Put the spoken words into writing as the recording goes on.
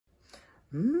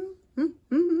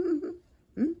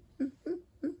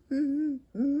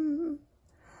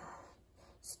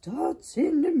Starts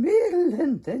in the middle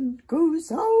and then goes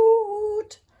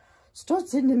out.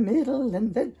 Starts in the middle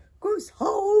and then goes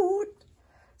out.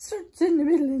 Starts in the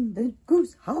middle and then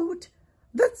goes out.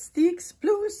 That's the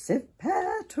explosive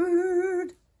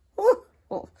pattern.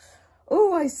 Oh,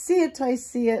 I see it, I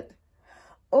see it.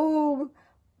 Oh,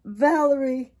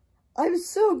 Valerie, I'm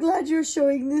so glad you're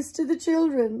showing this to the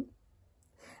children.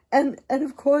 And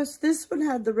of course, this one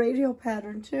had the radial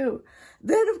pattern too.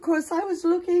 Then, of course, I was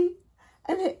looking,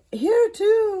 and here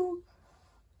too.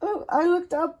 Oh, I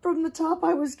looked up from the top.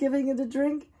 I was giving it a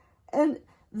drink, and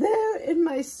there in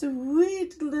my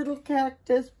sweet little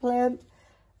cactus plant,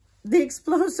 the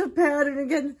explosive pattern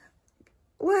again.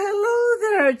 Well, hello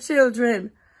there,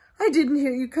 children. I didn't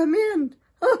hear you come in.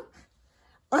 Oh,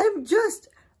 I'm just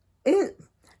in.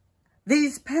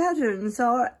 These patterns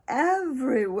are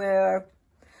everywhere.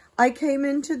 I came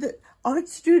into the art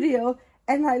studio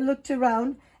and I looked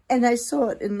around and I saw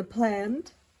it in the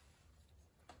plant.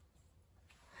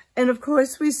 And of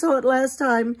course, we saw it last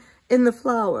time in the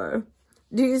flower.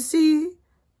 Do you see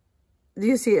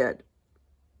it?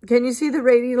 Can you see the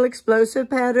radial explosive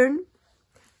pattern?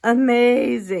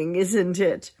 Amazing, isn't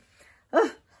it?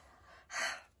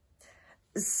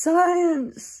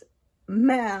 Science,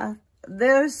 math,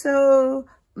 they're so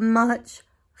much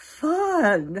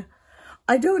fun.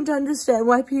 I don't understand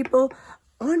why people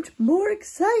aren't more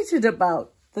excited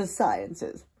about the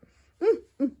sciences.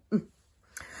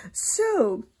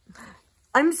 So,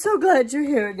 I'm so glad you're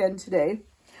here again today.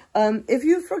 If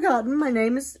you've forgotten, my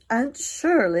name is Aunt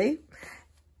Shirley,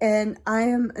 and I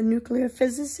am a nuclear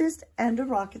physicist and a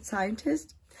rocket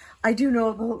scientist. I do know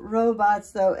about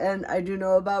robots, though, and I do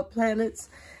know about planets.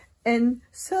 And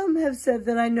some have said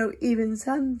that I know even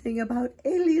something about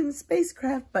alien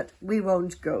spacecraft, but we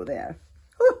won't go there.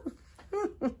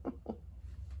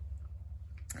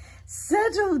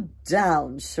 Settle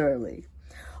down, Shirley.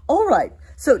 All right,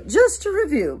 so just to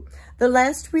review, the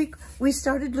last week we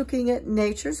started looking at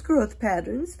nature's growth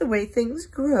patterns, the way things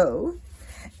grow,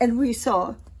 and we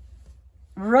saw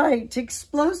right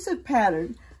explosive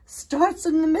pattern starts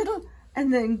in the middle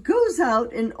and then goes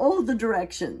out in all the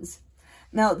directions.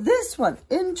 Now this one,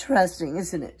 interesting,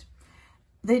 isn't it?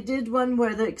 They did one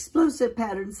where the explosive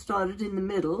pattern started in the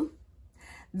middle.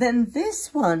 Then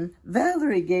this one,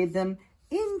 Valerie gave them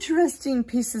interesting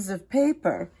pieces of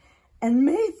paper and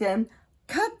made them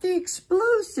cut the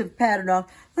explosive pattern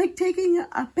off, like taking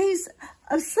a piece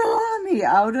of salami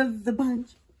out of the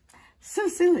bunch. So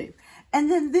silly.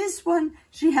 And then this one,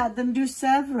 she had them do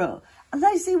several. And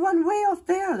I see one way off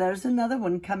there. There's another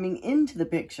one coming into the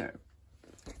picture.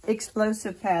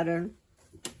 Explosive pattern.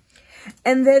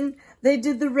 And then they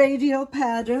did the radial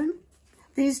pattern.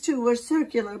 These two were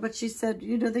circular, but she said,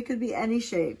 you know, they could be any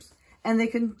shapes. And they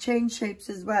can change shapes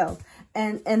as well.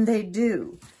 And they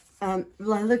do.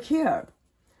 Look here.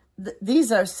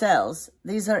 These are cells.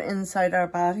 These are inside our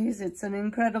bodies. It's an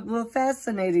incredible,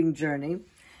 fascinating journey.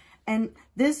 And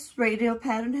this radial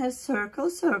pattern has circle,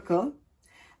 circle.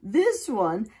 This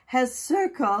one has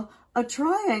circle, a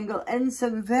triangle, and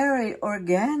some very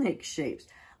organic shapes.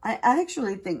 I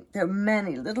actually think there are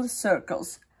many little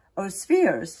circles or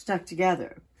spheres stuck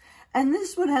together. And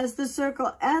this one has the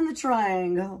circle and the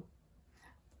triangle.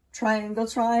 Triangle,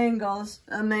 triangles,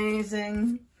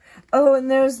 amazing. Oh, and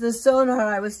there's the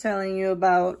sonar I was telling you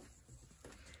about.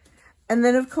 And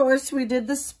then, of course, we did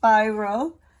the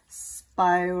spiral.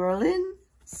 Spiral in,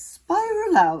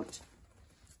 spiral out.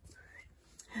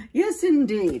 Yes,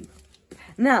 indeed.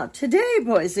 Now, today,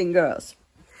 boys and girls,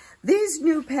 these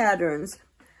new patterns,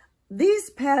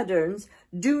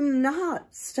 do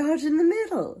not start in the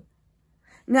middle.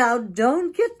 Now,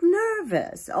 don't get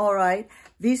nervous, all right?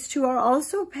 These two are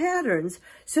also patterns,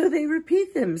 so they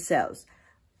repeat themselves.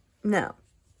 Now,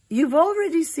 you've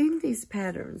already seen these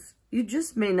patterns. You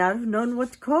just may not have known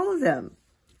what to call them.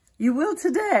 You will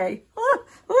today.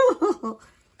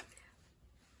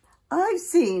 I've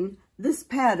seen this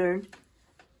pattern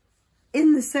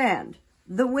in the sand.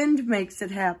 The wind makes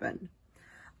it happen.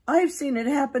 I've seen it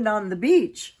happen on the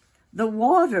beach. The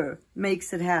water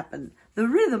makes it happen. The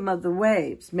rhythm of the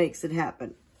waves makes it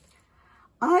happen.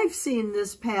 I've seen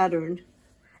this pattern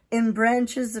in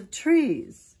branches of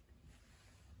trees.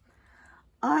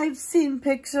 I've seen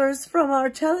pictures from our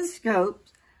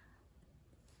telescopes.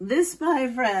 This, my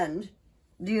friend,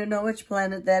 do you know which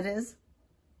planet that is?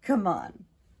 Come on.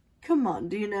 Come on,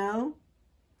 do you know?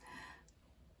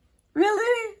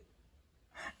 Really?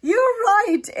 You're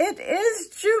right, it is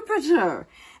Jupiter.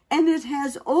 And it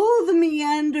has all the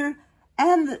meander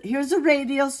and here's a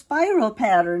radial spiral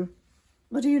pattern.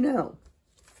 What do you know?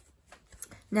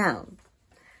 Now,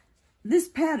 this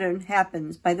pattern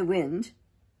happens by the wind,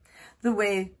 the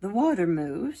way the water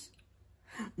moves,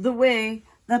 the way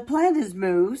the planet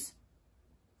moves,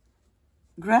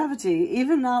 gravity,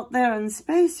 even out there in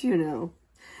space, you know,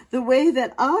 the way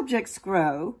that objects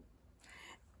grow.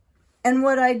 And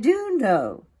what I do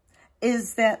know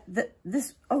is that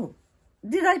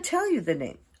did I tell you the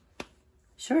name?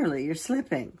 Surely you're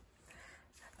slipping.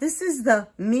 This is the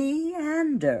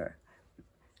meander,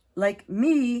 like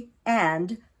me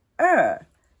and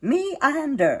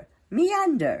meander,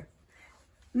 meander,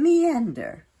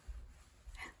 meander.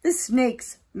 The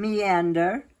snakes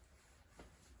meander.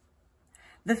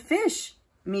 The fish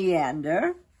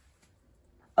meander.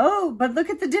 Oh, but look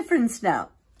at the difference now.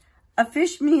 A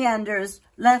fish meanders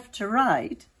left to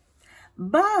right,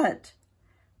 but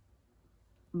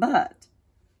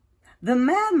the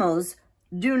mammals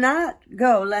do not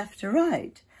go left to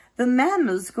right. The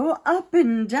mammals go up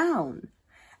and down.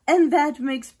 And that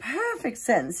makes perfect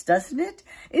sense, doesn't it?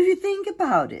 If you think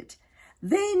about it,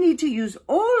 they need to use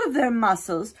all of their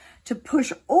muscles to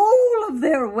push all of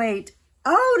their weight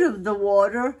out of the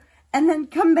water and then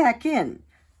come back in.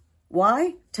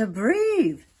 Why? To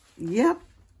breathe. Yep.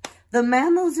 The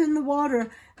mammals in the water,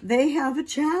 they have a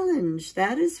challenge,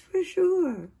 that is for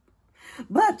sure.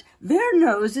 But their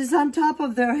nose is on top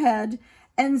of their head,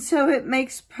 and so it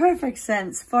makes perfect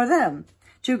sense for them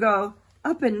to go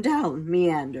up and down,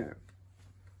 meander.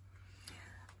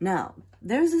 Now,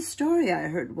 there's a story I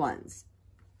heard once.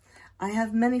 I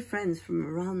have many friends from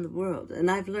around the world, and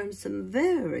I've learned some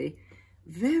very,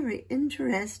 very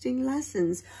interesting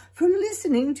lessons from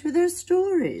listening to their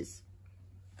stories.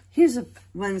 Here's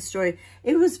one story.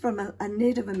 It was from a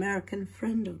Native American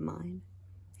friend of mine.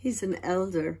 He's an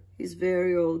elder. He's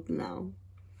very old now.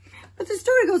 But the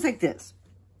story goes like this.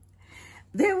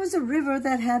 There was a river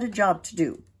that had a job to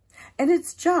do, and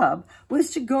its job was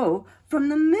to go from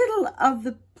the middle of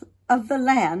the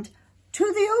land to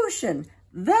the ocean.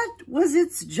 That was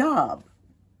its job.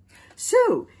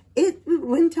 So it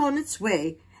went on its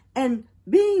way, and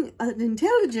being an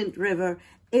intelligent river,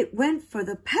 it went for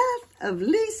the path of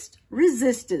least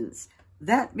resistance.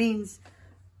 That means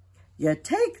you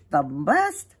take the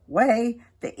best way,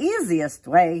 the easiest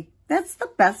way. That's the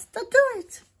best to do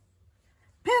it.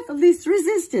 Path of least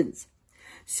resistance.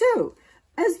 So,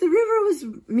 as the river was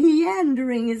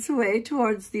meandering its way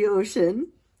towards the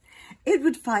ocean, it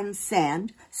would find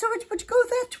sand, so it would go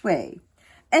that way.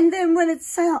 And then when it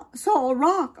saw a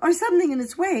rock or something in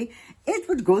its way, it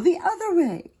would go the other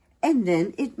way. And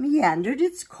then it meandered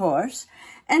its course,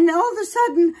 and all of a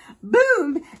sudden,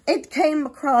 boom, it came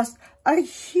across a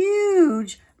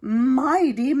huge,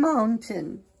 mighty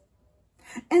mountain.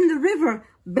 And the river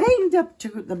banged up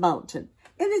to the mountain,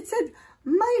 and it said,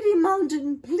 "Mighty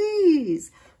mountain, please,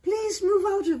 please move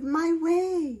out of my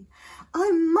way.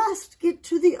 I must get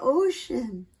to the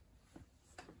ocean."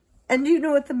 And do you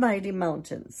know what the mighty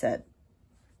mountain said?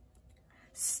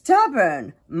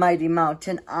 Stubborn, mighty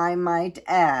mountain, I might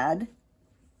add.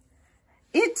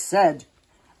 It said,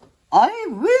 "I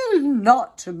will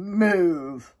not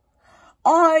move.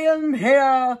 I am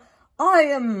here. I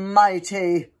am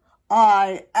mighty.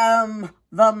 I am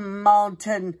the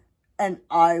mountain, and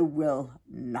I will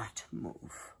not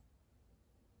move."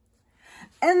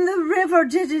 And the river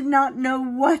did not know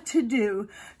what to do,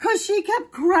 because she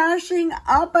kept crashing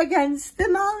up against the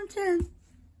mountain.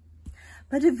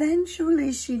 But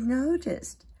eventually she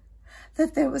noticed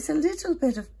that there was a little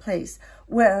bit of place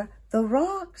where the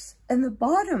rocks and the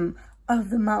bottom of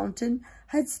the mountain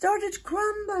had started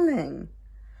crumbling.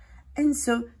 And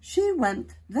so she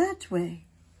went that way.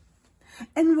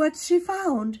 And what she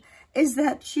found is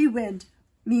that she went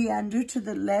meander to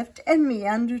the left and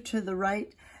meander to the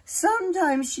right.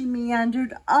 Sometimes she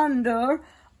meandered under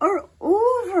or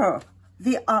over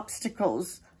the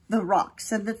obstacles, the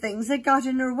rocks and the things that got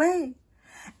in her way.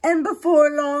 And before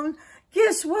long,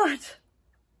 guess what?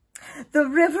 The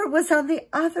river was on the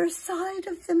other side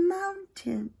of the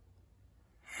mountain.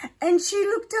 And she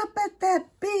looked up at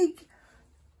that big,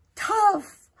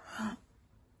 tough,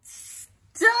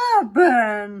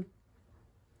 stubborn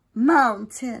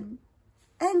mountain.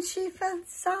 And she felt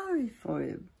sorry for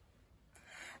him,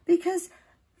 because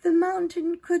the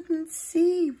mountain couldn't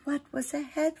see what was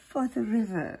ahead for the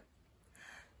river.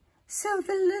 So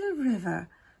the little river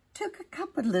took a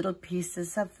couple little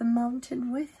pieces of the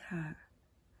mountain with her,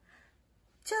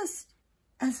 just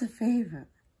as a favor,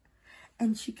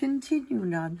 and she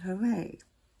continued on her way.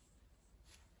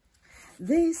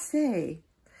 They say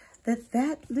that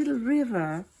that little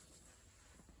river,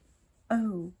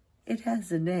 oh, it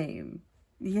has a name,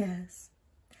 yes.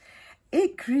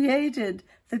 It created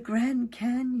the Grand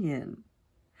Canyon.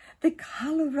 The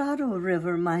Colorado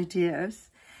River, my dears,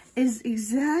 is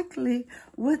exactly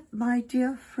what my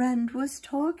dear friend was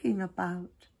talking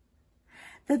about.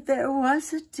 That there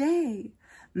was a day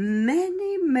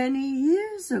many, many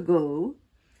years ago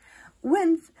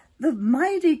when the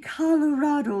mighty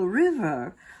Colorado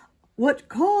River, what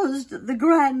caused the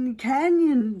Grand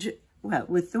Canyon, well,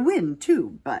 with the wind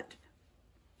too, but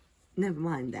never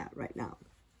mind that right now.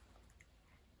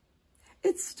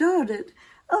 It started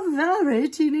a very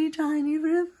teeny tiny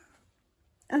river.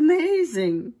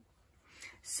 Amazing.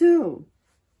 So,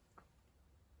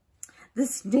 the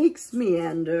snakes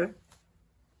meander,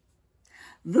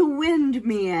 the wind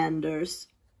meanders,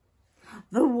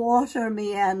 the water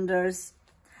meanders,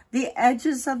 the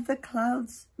edges of the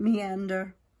clouds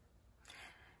meander.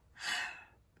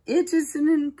 It is an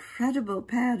incredible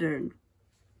pattern.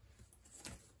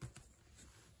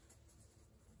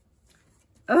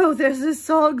 Oh, there's a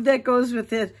song that goes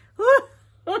with it.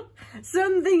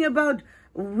 Something about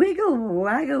wiggle,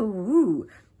 waggle, woo.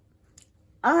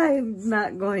 I'm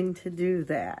not going to do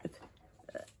that.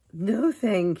 No,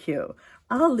 thank you.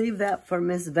 I'll leave that for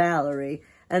Miss Valerie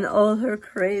and all her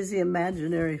crazy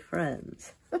imaginary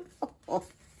friends.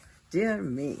 Dear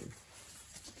me.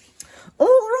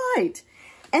 All right.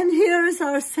 And here is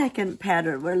our second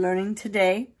pattern we're learning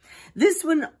today. This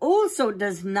one also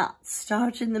does not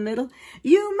start in the middle.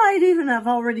 You might even have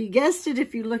already guessed it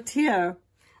if you looked here.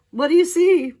 What do you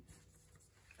see?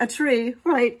 A tree,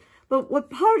 right? But what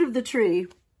part of the tree?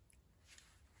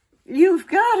 You've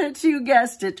got it, you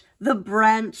guessed it. The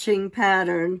branching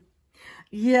pattern.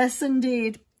 Yes,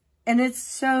 indeed. And it's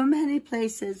so many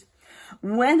places.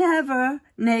 Whenever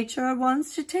nature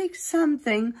wants to take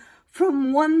something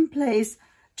from one place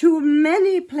to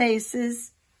many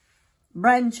places,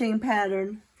 branching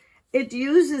pattern. It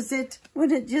uses it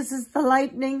when it uses the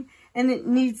lightning and it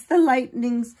needs the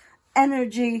lightning's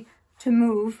energy to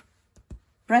move.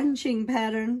 Branching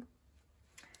pattern.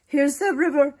 Here's the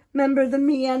river. Remember the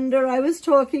meander I was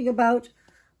talking about?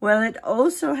 Well, it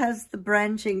also has the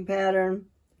branching pattern.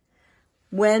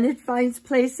 When it finds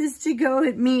places to go,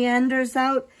 it meanders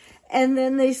out and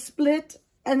then they split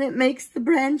and it makes the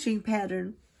branching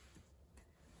pattern.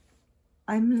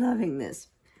 I'm loving this.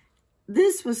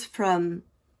 This was from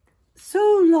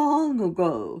so long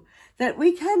ago that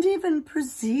we can't even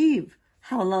perceive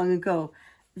how long ago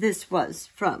this was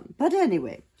from. But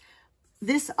anyway,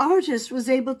 this artist was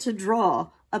able to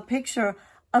draw a picture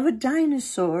of a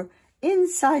dinosaur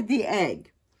inside the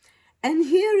egg. And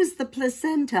here is the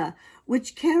placenta,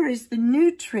 which carries the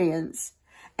nutrients,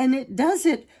 and it does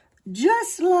it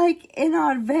just like in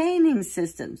our veining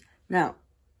systems. Now,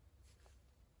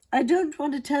 I don't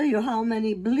want to tell you how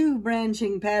many blue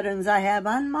branching patterns I have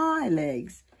on my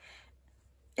legs.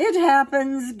 It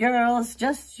happens, girls,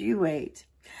 just you wait.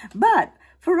 But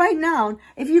for right now,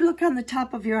 if you look on the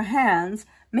top of your hands,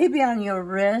 maybe on your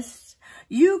wrists,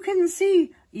 you can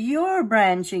see your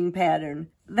branching pattern.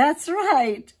 That's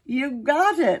right, you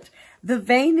got it. The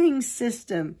veining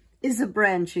system is a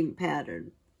branching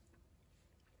pattern.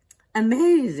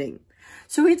 Amazing.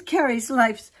 So it carries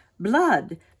life's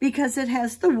blood because it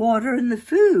has the water and the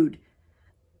food.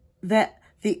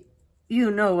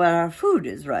 You know what our food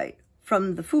is, right?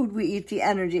 From the food we eat, the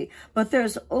energy. But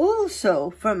there's also,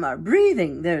 from our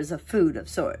breathing, there's a food of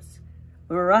sorts.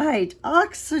 Right,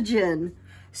 oxygen.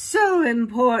 So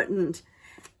important.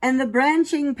 And the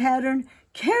branching pattern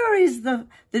carries the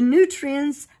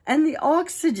nutrients and the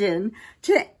oxygen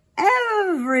to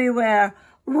everywhere,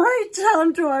 right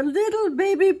down to our little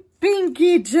baby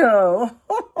pinky toe.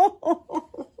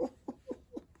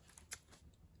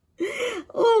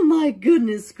 Oh my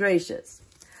goodness gracious.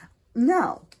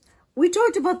 Now, we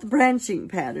talked about the branching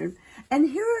pattern, and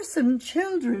here are some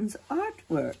children's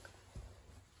artwork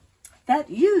that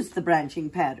use the branching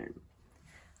pattern.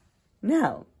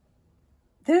 Now,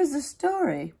 there's a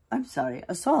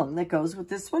song that goes with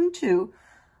this one too.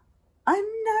 I'm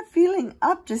not feeling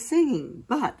up to singing,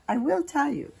 but I will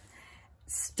tell you.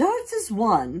 Starts as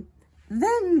 1,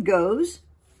 then goes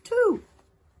 2.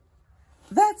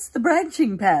 That's the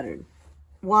branching pattern.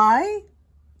 Why?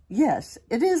 Yes,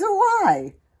 it is a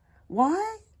why.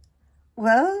 Why?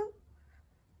 Well,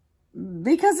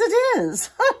 because it is.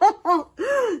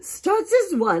 Starts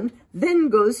as 1, then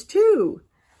goes 2.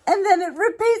 And then it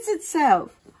repeats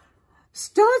itself.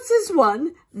 Starts as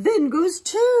 1, then goes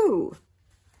 2.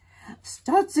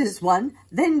 Starts as 1,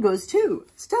 then goes 2.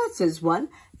 Starts as 1,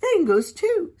 then goes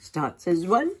 2. Starts as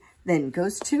 1, then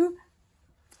goes 2.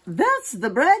 That's the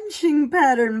branching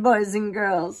pattern, boys and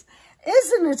girls.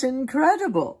 Isn't it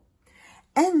incredible?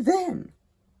 And then,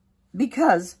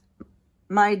 because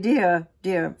my dear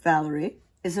Valerie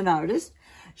is an artist,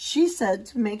 she said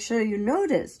to make sure you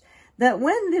noticed that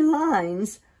when the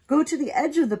lines go to the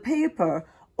edge of the paper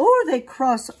or they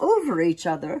cross over each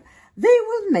other, they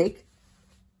will make...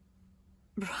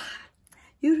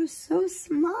 You're so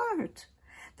smart.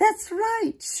 That's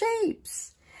right,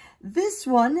 shapes. This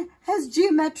one has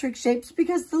geometric shapes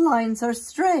because the lines are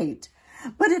straight.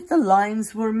 But if the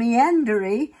lines were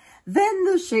meandery, then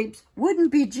the shapes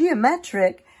wouldn't be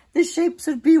geometric. The shapes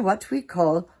would be what we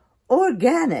call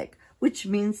organic, which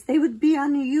means they would be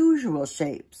unusual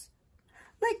shapes,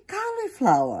 like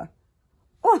cauliflower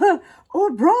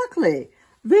or broccoli.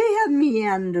 They have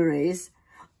meanderies.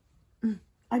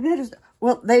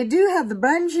 Well, they do have the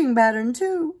branching pattern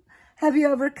too. Have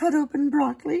you ever cut open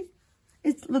broccoli?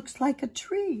 It looks like a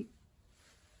tree.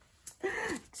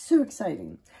 So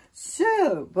exciting.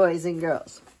 So, boys and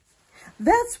girls,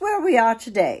 that's where we are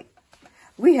today.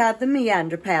 We have the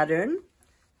meander pattern.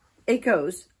 It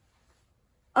goes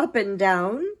up and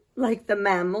down like the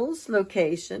mammal's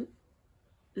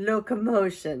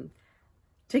locomotion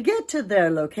to get to their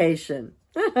location.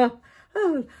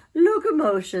 Oh,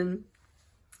 locomotion.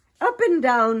 Up and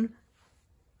down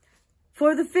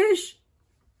for the fish,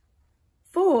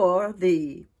 for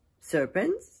the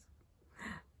serpents,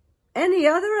 any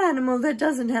other animal that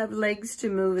doesn't have legs to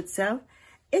move itself.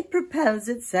 It propels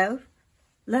itself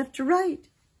left to right,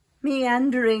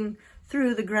 meandering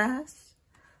through the grass,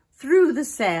 through the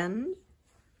sand,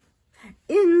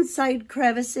 inside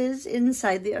crevices,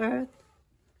 inside the earth.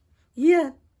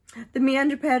 Yeah, the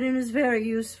meander pattern is very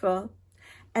useful,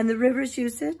 and the rivers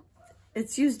use it.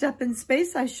 It's used up in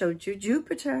space. I showed you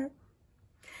Jupiter.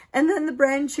 And then the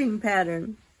branching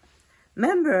pattern.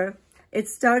 Remember, it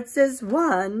starts as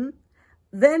 1,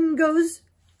 then goes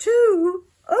 2.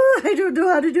 Oh, I don't know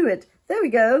how to do it. There we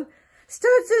go.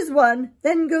 Starts as 1,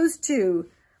 then goes 2.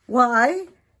 Why?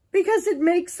 Because it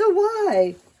makes a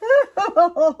Y.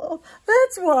 Oh,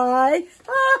 that's why.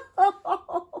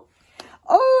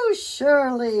 Oh,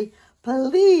 Shirley,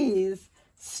 please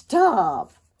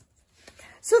stop.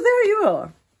 So there you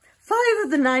are. 5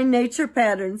 of the 9 nature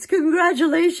patterns.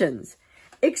 Congratulations.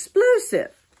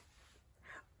 Explosive.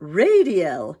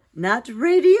 Radial, not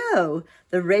radio.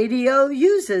 The radio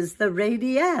uses the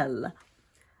radial.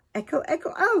 Echo,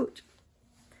 echo out.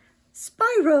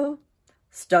 Spiral.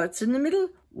 Starts in the middle,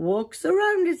 walks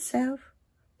around itself.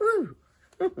 Ooh.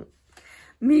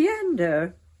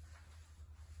 Meander.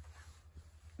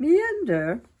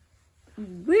 Meander.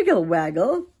 Wiggle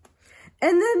waggle.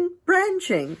 And then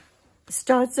branching.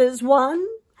 Starts as 1,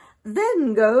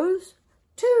 then goes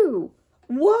 2.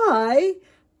 Why?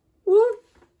 Well,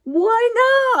 why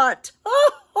not?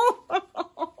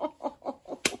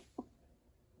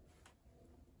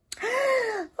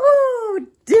 Oh,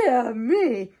 dear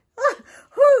me.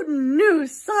 Who knew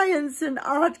science and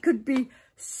art could be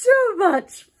so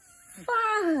much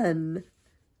fun?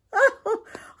 Oh,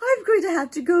 I'm going to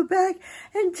have to go back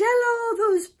and tell all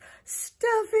those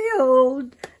stuffy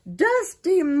old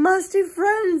dusty, musty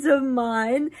friends of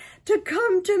mine to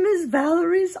come to Miss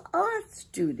Valerie's art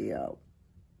studio.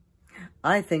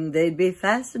 I think they'd be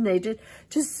fascinated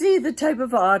to see the type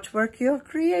of artwork you're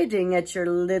creating at your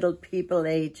little people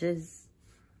ages.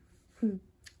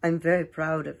 I'm very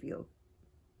proud of you.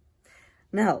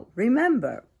 Now,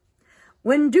 remember,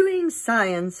 when doing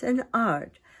science and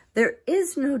art, there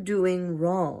is no doing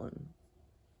wrong,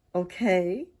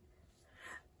 okay?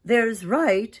 There's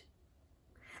right,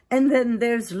 and then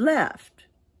there's left.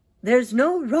 There's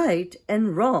no right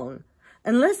and wrong.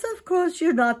 Unless, of course,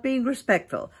 you're not being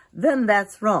respectful, then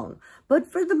that's wrong.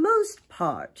 But for the most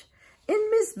part, in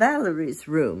Miss Valerie's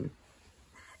room,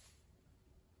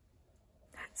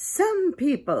 some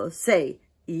people say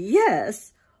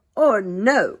yes or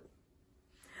no.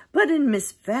 But in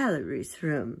Miss Valerie's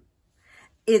room,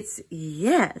 it's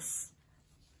yes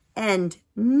and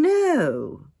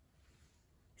no.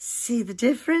 See the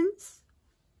difference?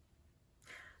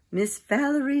 Miss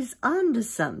Valerie's onto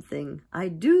something, I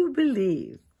do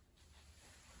believe.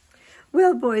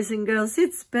 Well, boys and girls,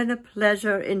 it's been a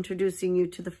pleasure introducing you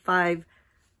to the 5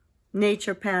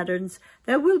 nature patterns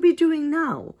that we'll be doing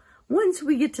now. Once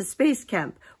we get to space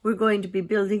camp, we're going to be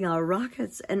building our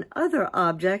rockets and other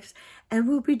objects, and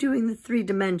we'll be doing the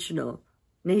 3-dimensional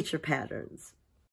nature patterns.